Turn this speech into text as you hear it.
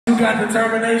got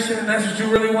determination and that's what you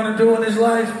really want to do in this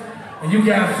life, and you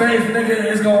got faith, nigga,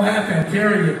 it's gonna happen,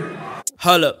 period.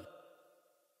 Hold up.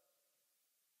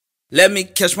 Let me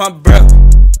catch my breath.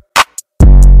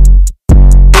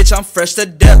 Bitch, I'm fresh to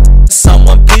death.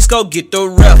 Someone please go get the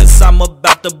rep, cause I'm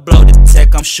about to blow the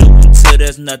tech. I'm shooting till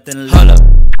there's nothing left. Hold up.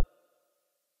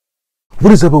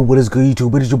 What is up and what is good,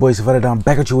 YouTube? It is your boy Savannah. I'm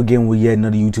back at you again with yet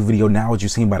another YouTube video. Now, as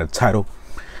you've seen by the title,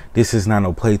 this is not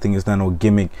no plaything, it's not no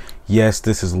gimmick. Yes,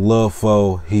 this is Lil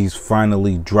Pho. He's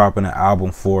finally dropping an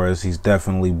album for us. He's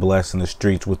definitely blessing the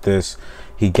streets with this.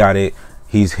 He got it.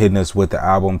 He's hitting us with the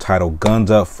album titled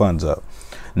Guns Up, Funds Up.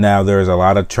 Now, there's a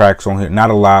lot of tracks on here. Not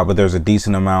a lot, but there's a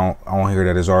decent amount on here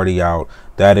that is already out.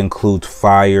 That includes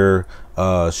Fire,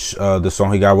 the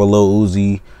song he got with Lil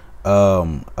Uzi,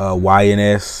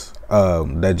 YNS,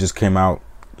 that just came out.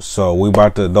 So we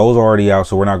about to, those are already out,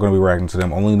 so we're not going to be reacting to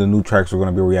them. Only the new tracks we're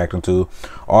going to be reacting to.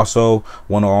 Also,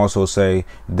 want to also say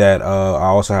that I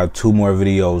also have 2 more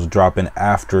videos dropping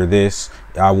after this.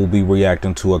 I will be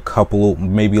reacting to a couple,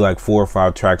 maybe like 4 or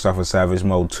 5 tracks off of Savage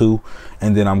Mode 2,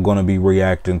 and then I'm going to be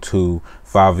reacting to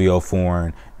Fivio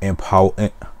Foreign and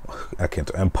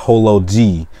Polo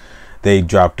G. They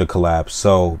dropped a collab,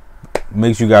 so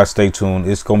make sure you guys stay tuned.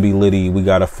 It's gonna be litty. We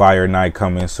got a fire night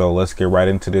coming, so let's get right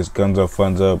into this. Guns Up,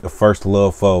 Funds Up, the first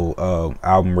Lil Pho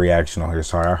album reaction on here.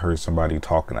 Sorry, I heard somebody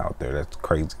talking out there. That's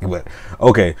crazy, but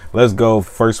okay, let's go.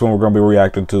 First one we're gonna be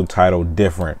reacting to, titled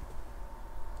Different.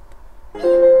 I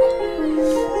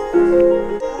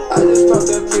just popped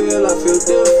that pill, I feel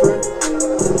different.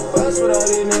 Fuss with all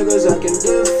these niggas acting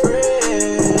different.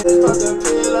 Just popped that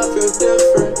pill, I feel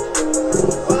different.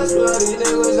 Fuss with all these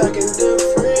niggas acting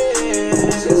different.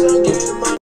 Since I'm getting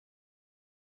money,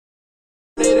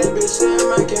 that bitch say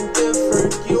I'm acting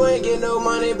different. You ain't get no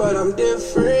money, but I'm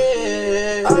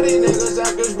different. All these niggas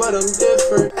actors, but I'm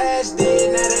different. Ass D,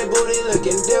 now that booty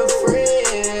looking different.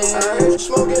 I heard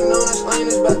smoking on this onion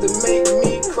is about to make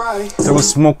me cry. So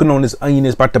smoking on this onion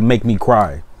is about to make me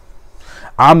cry.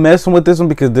 I'm messing with this one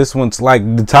because this one's like,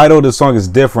 the title of the song is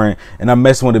different, and I'm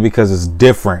messing with it because it's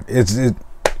different.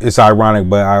 It's ironic,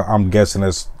 but I'm guessing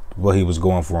that's what he was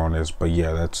going for on this. But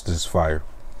yeah, that's just fire.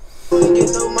 You get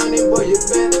no money, boy, you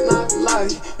better not lie.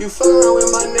 You fuck around with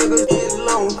my niggas, get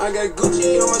alone. I got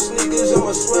Gucci on my sneakers and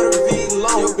my sweater V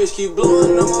long. Your bitch keep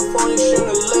blowing on my phone, you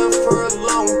should've left her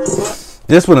alone.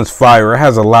 This one is fire. It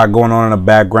has a lot going on in the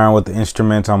background with the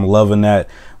instruments. I'm loving that.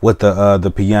 With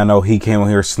the piano, he came on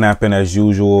here snapping as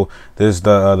usual. This is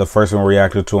the first one we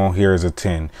reacted to on here is a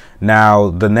 10. Now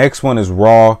the next one is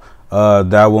Raw.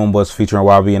 That one was featuring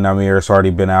YB and Amir. It's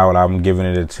already been out. I'm giving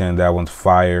it a 10. That one's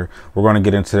fire. We're going to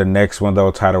get into the next one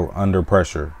though, titled Under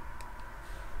Pressure.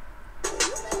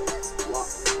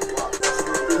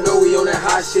 We on that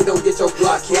hot shit, don't get your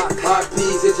block hit.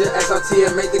 RPs, hit your SRT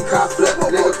and make the car flip.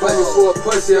 Nigga play me for a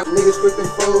pussy. Niggas quick and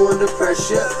flow under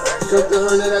pressure. Jump the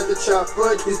 100 at the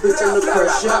chopper. This bitch under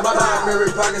pressure. My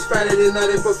Mary pockets fatter than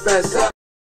nothing professor.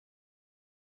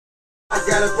 I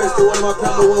got a pistol on my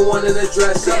pepper with one in the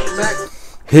dress.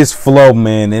 His flow,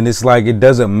 man, and it's like it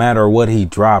doesn't matter what he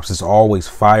drops, it's always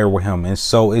fire with him. And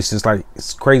so it's just like,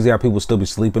 it's crazy how people still be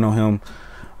sleeping on him.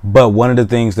 But one of the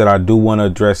things that I do want to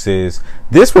address is,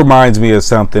 this reminds me of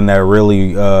something that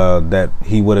really that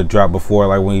he would have dropped before,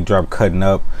 like when he dropped Cutting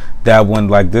Up. That one,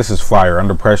 like, this is fire.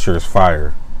 Under Pressure is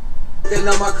fire. Getting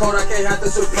on my code, I can't have to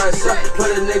suppress up.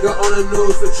 Put a nigga on the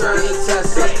news for trying to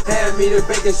test up. Hand me the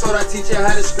baking soda, I teach you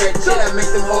how to scratch it. I make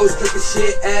them hoes cook the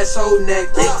shit, asshole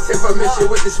naked. If I miss you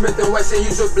with the Smith & Wesson,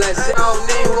 use a blessing. I don't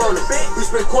need one. We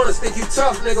spin corners, think you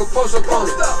tough, nigga, post up on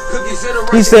it. Cookies in a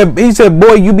He said,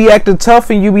 boy, you be acting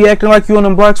tough and you be acting like you on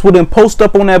them blocks. Well, then post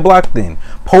up on that block then.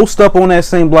 Post up on that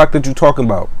same block that you talking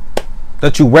about,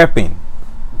 that you repping.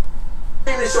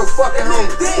 It's your fucking home.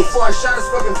 Before I shot his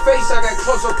fucking face, I got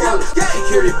close up on it.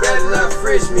 Security better not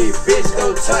fridge me, bitch,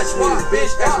 don't touch me.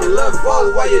 Bitch, ask me love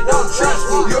for why you don't trust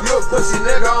me. You a pussy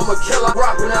nigga, I'm a killer.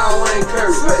 Rockin' out Wayne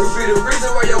Curry. You be the reason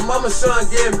why your mama's son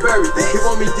getting buried. He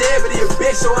want me dead, but he a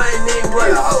bitch, so I ain't even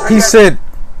worried. He said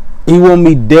he want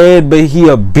me dead, but he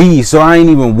a beast, so I ain't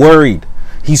even worried.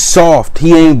 He's soft.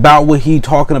 He ain't about what he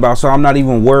talking about, so I'm not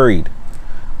even worried.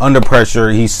 Under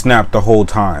Pressure, he snapped the whole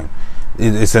time.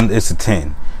 It's a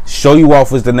 10. Show You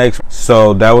Off is the next.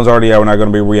 So that one's already out. We're not going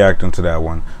to be reacting to that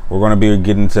one. We're going to be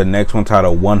getting to the next one,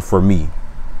 titled One For Me.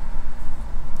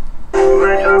 I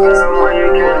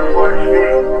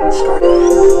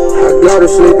go to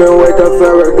sleep and wake up,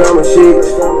 fabric on my sheets.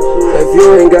 If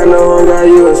you ain't got no hunger,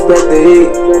 you expect to eat.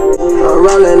 I'm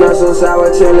rolling up some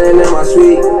sour, chilling in my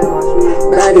suite.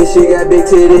 Baby, she got big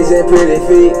titties and pretty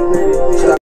feet.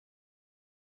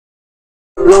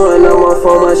 Blowing up my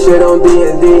phone, my shit on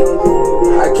D&D.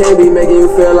 I can't be making you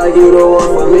feel like you the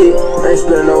one for me. Ain't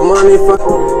spend no money for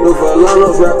New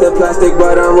Verlanos, wrapped in plastic,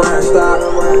 but I'm wearing stock.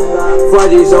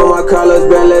 Fudgies on my colors,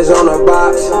 Bentleys on the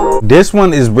box. This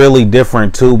one is really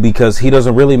different too because he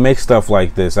doesn't really make stuff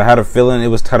like this. I had a feeling it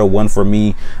was Title 1 for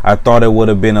me. I thought it would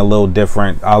have been a little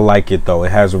different. I like it though.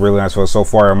 It has a really nice feel. So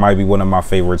far, it might be one of my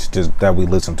favorites just that we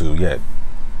listen to yet.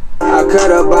 I could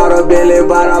have bought a Bentley,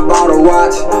 but I bought a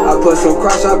watch. I put some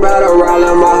crush up at a roll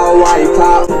in my Hawaii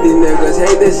pop. These niggas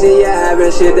hate to see you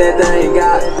having shit that they ain't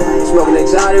got. Smoking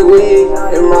exotic weed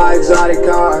in my exotic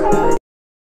car.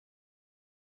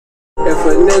 If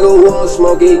a nigga won't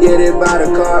smoke, he get it by the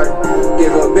card.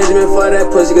 Give a Benjamin for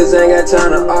that pussy, cause I ain't got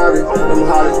time to argue. Them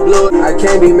hollers blue, I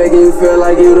can't be making you feel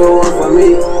like you the one for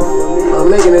me. I'm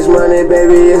making this money,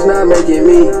 baby, it's not making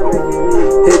me.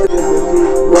 Hit the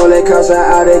Rolex cost an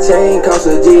out of chain, cost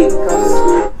a G.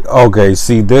 Okay,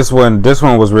 see this one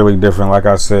was really different. Like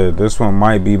I said, this one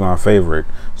might be my favorite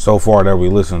so far that we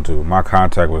listened to. My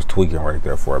contact was tweaking right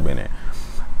there for a minute.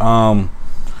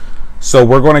 So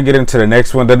we're going to get into the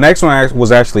next one. The next one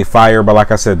was actually fire, but like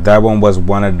I said, that one was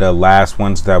one of the last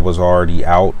ones that was already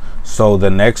out. So the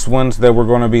next ones that we're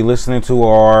going to be listening to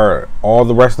are, all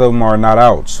the rest of them are not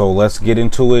out. So let's get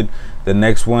into it. The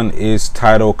next one is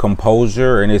titled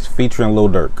Composure, and it's featuring Lil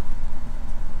Durk.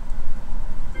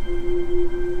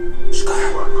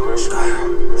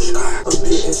 I'm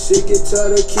getting sick and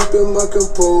tired of keeping my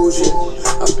composure.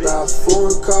 I buy a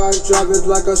foreign car, drive it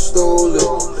like I stole it.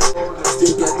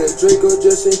 Still got that Draco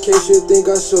just in case you think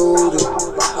I sold it.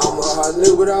 I'm a hot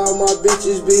nigga, but all my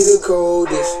bitches be the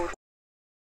coldest.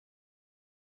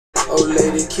 Oh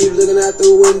lady, keep looking out the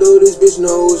window, this bitch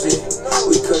knows it.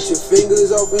 We cut your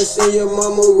fingers off and send your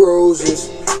mama roses.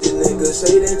 These niggas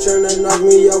say they tryna knock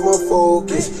me off my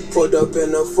focus. Pulled up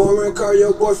in a foreign car,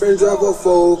 your boyfriend drive a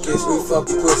Focus. We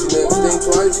fucking pussy niggas think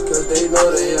twice, cause they know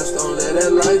they just don't let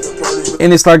that light. The police.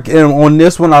 And it's like, on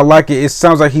this one, I like it. It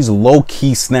sounds like he's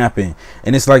low-key snapping.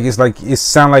 And it sounds like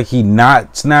he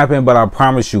not snapping, but I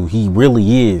promise you, he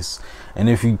really is. And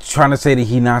if you're trying to say that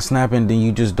he not snapping, then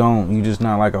you just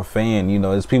not like a fan. You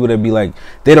know, there's people that be like,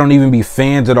 they don't even be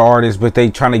fans of the artist, but they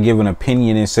trying to give an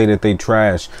opinion and say that they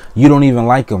trash. You don't even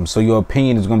like them, so your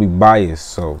opinion is going to be biased.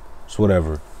 So it's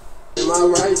whatever. Am I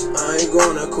right? I ain't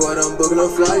going to court, I'm booking a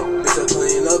flight. Bitch, I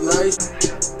clean up nice.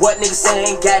 What niggas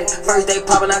say ain't got it. First day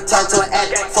poppin', I turn to an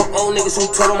addict. Fuck old niggas who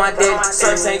told on my daddy.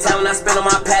 Same time when I spend on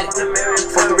my paddock.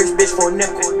 Fuck the rich bitch for a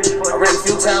nickel. I ran a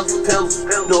few times with pills,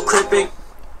 no clipping.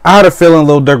 I had a feeling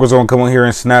Lil Durk was gonna come on here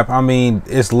and snap. I mean,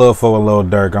 it's love for Lil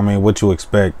Durk. I mean, what you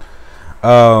expect?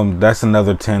 That's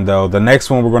another 10 though. The next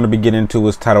one we're gonna be getting into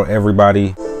is titled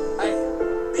Everybody. Rap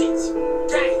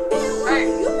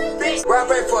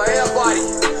ain't for everybody.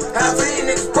 Half of these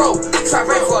niggas broke. Trap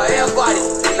ain't for everybody.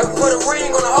 And put a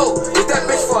ring on the hoe. Is that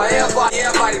bitch for everybody?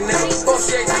 Everybody, nigga.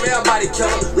 Associate from everybody,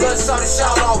 killer. Blood saw the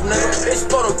shot off, nigga. It's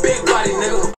for the big body,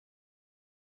 nigga.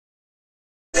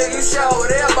 You shout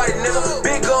with everybody, nigga.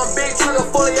 Big gun, big trigger,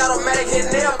 fully automatic,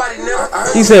 hitting everybody,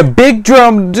 nigga. He said big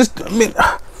drum, just, I mean,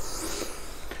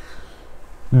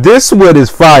 this one is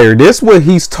fire. This one,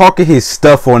 he's talking his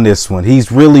stuff on this one.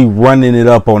 He's really running it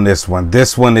up on this one.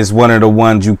 This one is one of the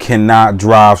ones you cannot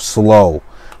drive slow.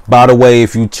 By the way,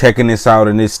 if you checking this out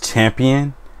in this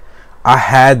Champion, I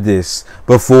had this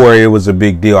before it was a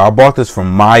big deal. I bought this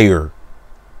from Meyer.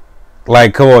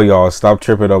 Like, come on, y'all. Stop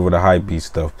tripping over the hype beat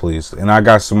stuff, please. And I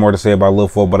got some more to say about Lil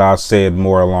Fo, but I'll say it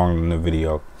more along in the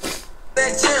video.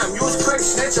 That jam, you was quick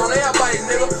snitch on everybody,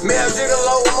 nigga. Male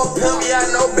gigolo, I'm a pimp, yeah, I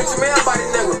know, bitch, I'm everybody,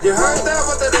 nigga. You heard that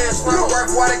about the dance, real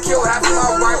rap, why they killed half of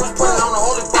my rivals, put it on the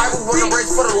Holy Bible, win the race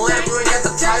for the lamp, you ain't got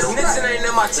the title, Nixon ain't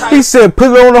in my title. He said,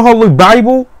 put it on the Holy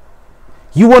Bible?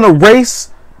 You want to race?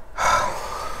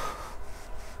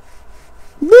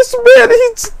 This man,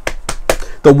 he's...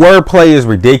 The wordplay is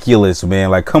ridiculous,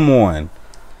 man. Like, come on.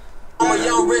 I'm a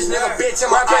young rich nigga, bitch,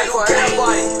 I'm a pay for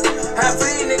everybody. Half of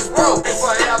these niggas broke, ain't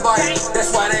for everybody. That's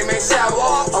why they make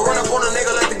sidewalk. I run up on a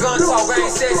nigga, let the gun talk. I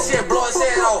ain't said shit, blow his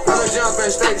head off. I'm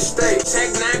jumping state to state. Check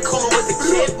 9 cooler with the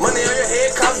kid. Money on your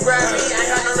head, cops grab me. I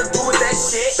ain't got nothing to do with that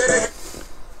shit.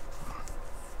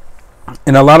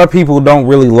 And a lot of people don't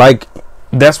really like.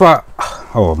 That's why.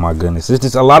 Oh my goodness, it's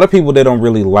just a lot of people that don't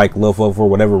really like Lil Fo for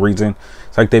whatever reason.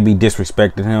 It's like they be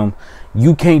disrespecting him.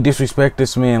 You can't disrespect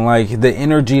this man. Like, the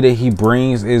energy that he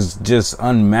brings is just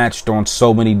unmatched on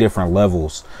so many different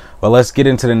levels. But let's get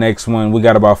into the next one. We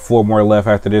got about 4 more left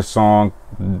after this song.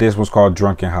 This was called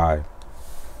Drunk and High.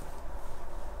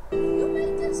 So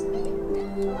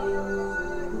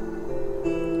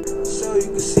you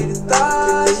can see the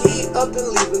thigh. Heat up and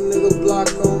leave a nigga block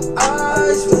on. on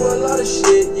ice. Do a lot of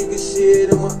shit, you can see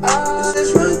it in my eyes.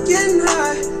 It's drunk and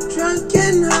high, drunk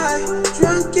and high,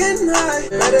 drunk and high.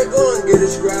 Better go and get a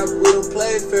scrap, we don't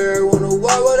play fair. Wanna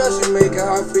walk with us and make it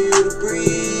hard for you to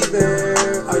breathe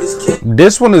there. All these kids.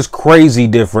 This one is crazy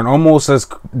different, almost as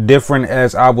different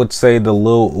as I would say the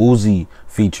Lil Uzi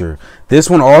feature. This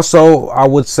one also, I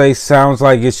would say, sounds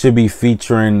like it should be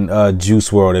featuring Juice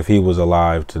WRLD if he was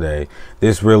alive today.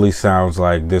 This really sounds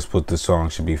like this what the song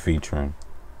should be featuring.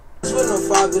 With no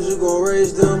fathers, we gon'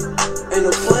 raise them. Ain't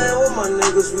no plan with my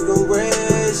niggas, we gon'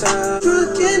 raise high.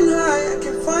 Drunk and high, I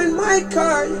can find my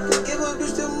car. You can give a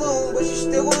bitch the moon, but she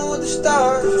still going with the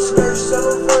stars. Skirt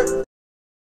silver,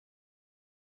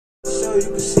 so you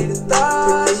can see the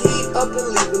thighs. Heat up and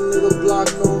leave a nigga block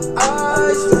on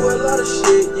ice. Do a lot of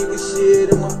shit, you can see it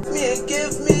in my me and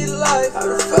give me life. How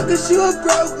the fuck is you a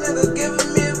broke nigga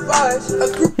giving me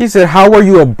advice? He said, how are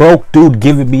you a broke dude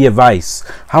giving me advice?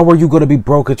 How are you gonna be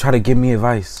broke and try to give me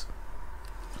advice?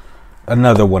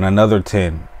 Another one, another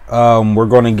 10. We're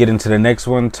gonna get into the next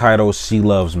one, titled She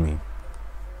Loves Me.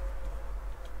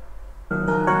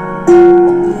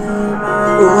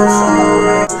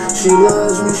 She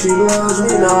loves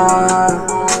me not.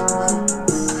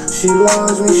 She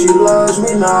loves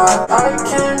me not. I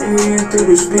can hear you through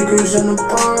the speakers in the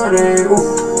party.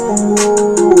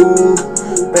 Ooh,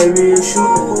 baby, it's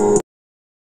you.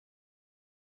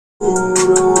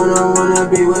 The one I wanna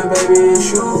be with, baby,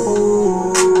 it's you.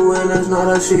 And that's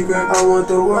not a secret, I want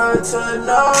the world to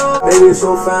know. Baby,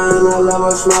 so fine, I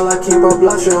love her smile, I keep her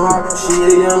blushing hard. She a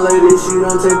young lady, she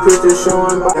don't take pictures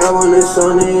showing by. That when it's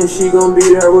sunny and she gon' be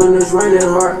there when it's raining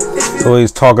hard. So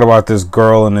he's talking about this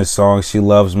girl in this song. She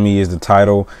Loves Me is the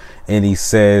title, and he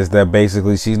says that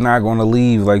basically she's not gonna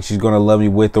leave, like she's gonna love me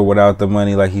with or without the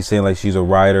money. Like he's saying, like she's a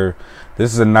writer.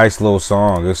 This is a nice little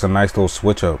song. It's a nice little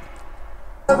switch up.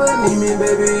 Ever need me,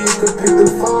 baby, you could pick the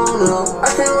phone up. I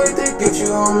can't wait to get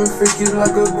you home and freak you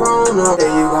like a grown up. And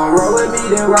you gon' roll with me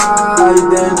then right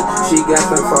then. She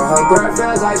gasping for her breath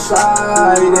as I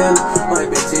slide in. My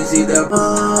bitch is either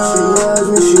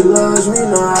she loves me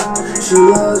not. She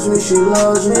loves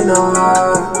me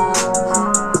not.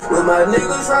 With my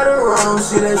niggas right around,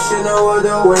 see that shit no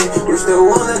other way. Wish the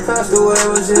one that passed away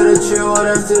was here to chill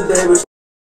with us today, but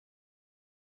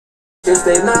since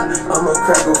they not, I'ma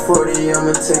crack a 40,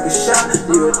 I'ma take a shot.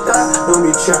 You a thought, don't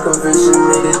be trying convincing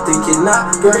me to think you're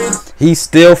not great. He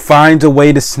still finds a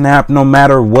way to snap no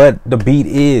matter what the beat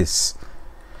is.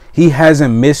 He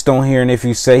hasn't missed on here, and if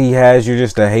you say he has, you're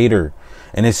just a hater.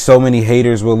 And there's so many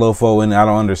haters with LoFo, and I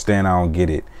don't understand, I don't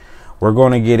get it. We're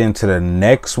going to get into the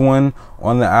next one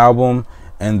on the album,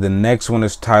 and the next one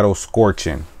is titled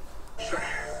Scorching.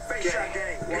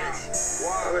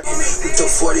 We took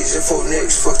 40s and 4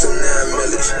 nicks, fucked them 9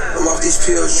 millies. I'm off these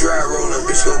pills, dry rolling,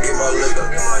 bitch, go get my liquor.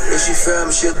 If she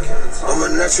found shit, I'm a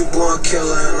natural born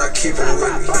killer and I keep him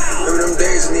with me. Remember them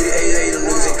days I needed 88, them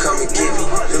niggas ain't come and get me.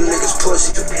 Them niggas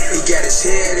pussy. He got his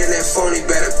head in that phone, he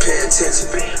better pay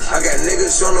attention. I got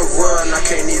niggas on the run, I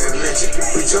can't even mention.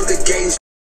 We jumped the games.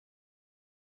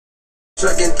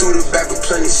 Trucking through the back with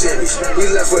plenty semis. We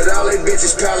left with all they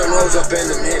bitches piling hoes up in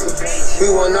them Hemi.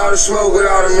 We want all the smoke with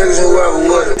all them niggas and whoever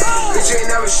with it. Bitch ain't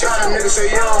never shot a nigga, so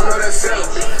you don't know that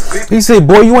feeling. He said,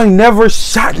 boy, you ain't never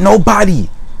shot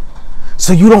nobody,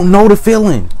 so you don't know the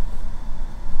feeling.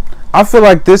 I feel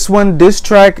like this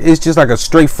track is just like a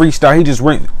straight freestyle. He just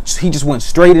went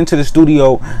straight into the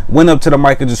studio, went up to the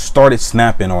mic and just started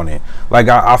snapping on it. Like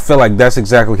I feel like that's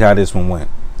exactly how this one went.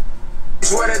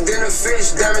 Sweater than a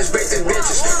fish, diamonds baked the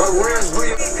bitches. My rims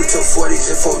bleed. We took 40s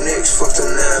and 4 nicks, fucked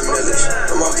them 9 millies.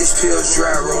 I'm off these pills,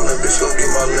 dry rolling, bitch, go get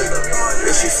my liquor.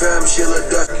 If she found me, she'll a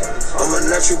duck. I'm a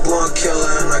natural born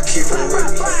killer and I keep him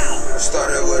with me.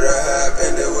 Started with a hype,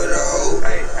 ended with a hoe.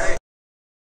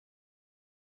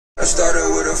 I started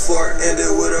with a fork,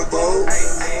 ended with a bow.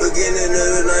 Beginning of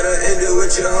the night, I ended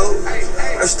with your hoe.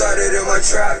 I started in my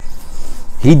trap.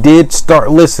 He did start,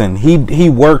 listen, he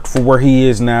worked for where he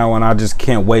is now, and I just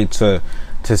can't wait to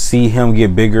see him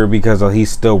get bigger because he's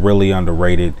still really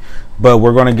underrated. But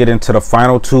we're going to get into the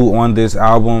final 2 on this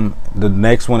album. The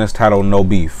next one is titled No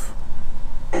Beef.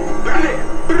 You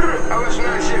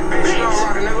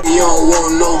don't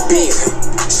want no beef.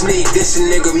 Sneak this a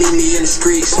nigga, meet me in the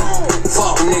streets.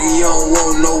 Fuck nigga, you don't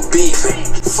want no beef.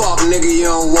 Fuck nigga, you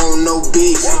don't want no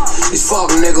beef. This fuck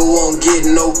nigga won't get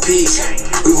no peace.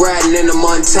 We riding in the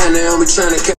Montana and we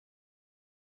trying to catch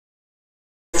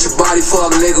a body fuck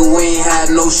nigga, we ain't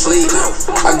had no sleep.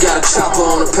 I got a chopper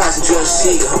on the passenger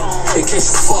seat. In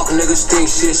case you fuck niggas think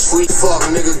shit sweet. Fuck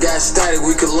nigga got static,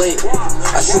 we could link.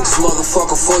 I shoot this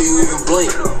motherfucker before you even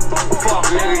blink. Fuck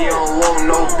nigga, you don't want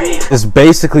no beat. It's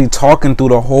basically talking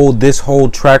through this whole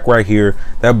track right here.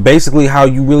 That basically how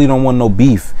you really don't want no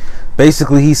beef.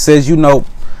 Basically, he says, you know,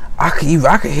 I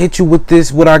could hit you with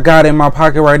this, what I got in my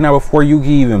pocket right now before you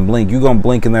can even blink. You gonna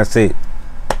blink and that's it.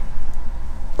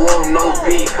 Want no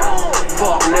beef.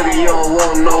 Fuck nigga, you don't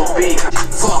want no beef.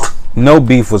 Fuck. No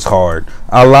beef was hard.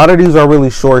 A lot of these are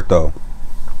really short though.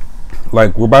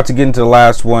 Like, we're about to get into the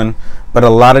last one, but a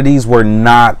lot of these were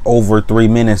not over 3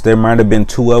 minutes. There might have been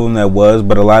 2 of them that was,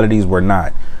 but a lot of these were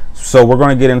not. So we're going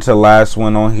to get into the last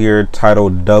one on here,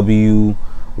 titled WYN.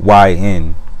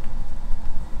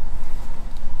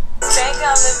 Can't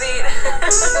come the beat.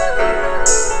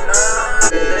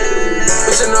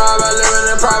 But you know about living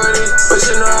in poverty. But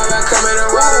you know about coming in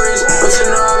robberies. But you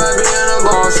know about being a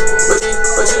boss.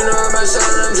 But you know about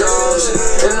selling them jobs.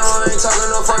 And no, I ain't talking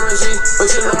no pharmacy. But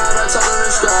you know about talking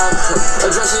to scribe.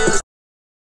 Addressing your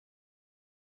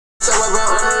so about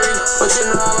armory. But you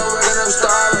know about waking up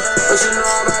starving. But you know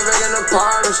about making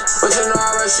apartments. But you know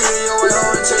about shooting your way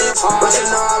home until you fall. But you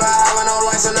know about having no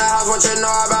lights in the house. But you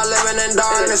know about living in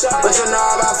darkness. But you know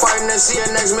about fighting to see your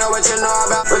next meal. But you know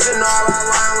about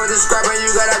riding with the scrapper.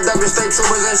 You gotta duck the state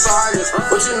troopers and sergeants.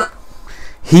 But you know.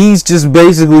 He's just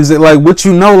basically like, what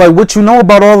you know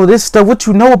about all of this stuff, what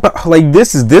you know about, like,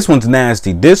 this one's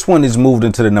nasty. This one is moved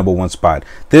into the #1 spot.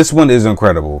 This one is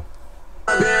incredible.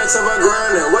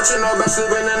 What you know about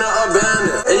sleeping in the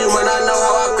abandoned? And you might not know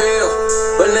how I feel,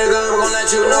 but nigga, I'm gonna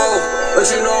let you know. What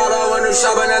you know about when you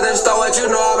shopping at the store? What you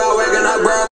know about waking up,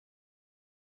 bro?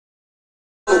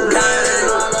 You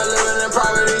know about living in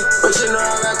poverty, but you know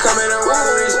about coming in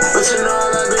robberies. But you know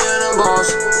about being a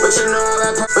boss. But you know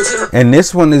about. And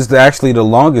this one is actually the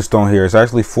longest on here. It's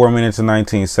actually 4 minutes and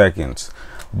 19 seconds.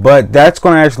 But that's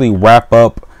going to actually wrap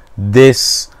up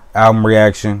this album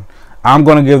reaction. I'm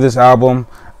going to give this album,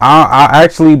 I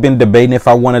actually been debating if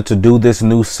I wanted to do this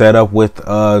new setup with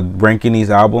ranking these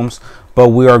albums, but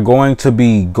we are going to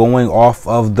be going off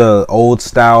of the old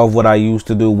style of what I used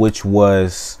to do, which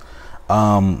was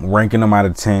ranking them out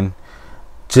of 10,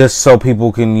 just so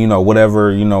people can,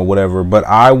 whatever. But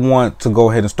I want to go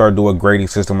ahead and start doing a grading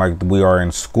system like we are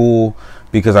in school,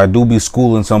 because I do be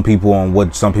schooling some people on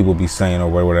what some people be saying or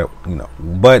whatever,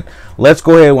 But let's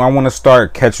go ahead. I want to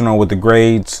start catching on with the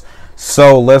grades.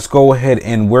 So let's go ahead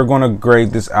and we're going to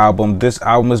grade this album. This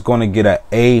album is going to get an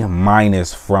A-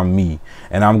 from me.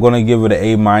 And I'm going to give it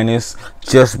an A-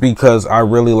 just because I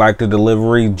really like the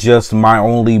delivery. Just my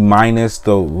only minus,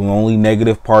 the only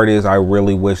negative part is I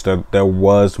really wish that there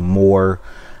was more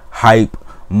hype,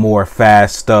 more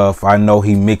fast stuff. I know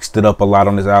he mixed it up a lot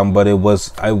on this album, but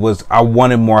I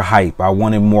wanted more hype. I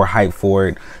wanted more hype for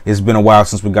it. It's been a while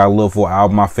since we got a Lil Full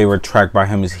album. My favorite track by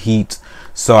him is Heat.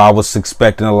 So I was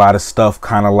expecting a lot of stuff,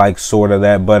 kind of like sort of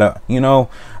that, but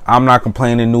I'm not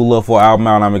complaining. New Lil Full album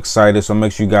out, I'm excited. So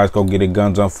make sure you guys go get it.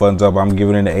 Guns up, funds up. I'm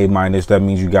giving it an A-. That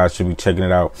means you guys should be checking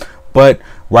it out. But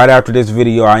right after this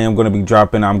video, I'm going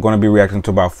to be reacting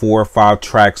to about 4 or 5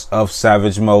 tracks of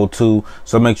Savage Mode 2.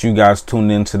 So make sure you guys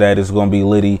tune into that. It's going to be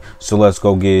litty. So let's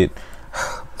go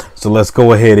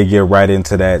ahead and get right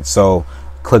into that. So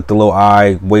click the little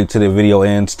eye, wait till the video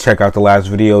ends, check out the last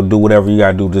video, do whatever you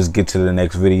gotta do, just get to the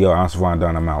next video. I'm Savon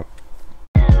Don, I'm out.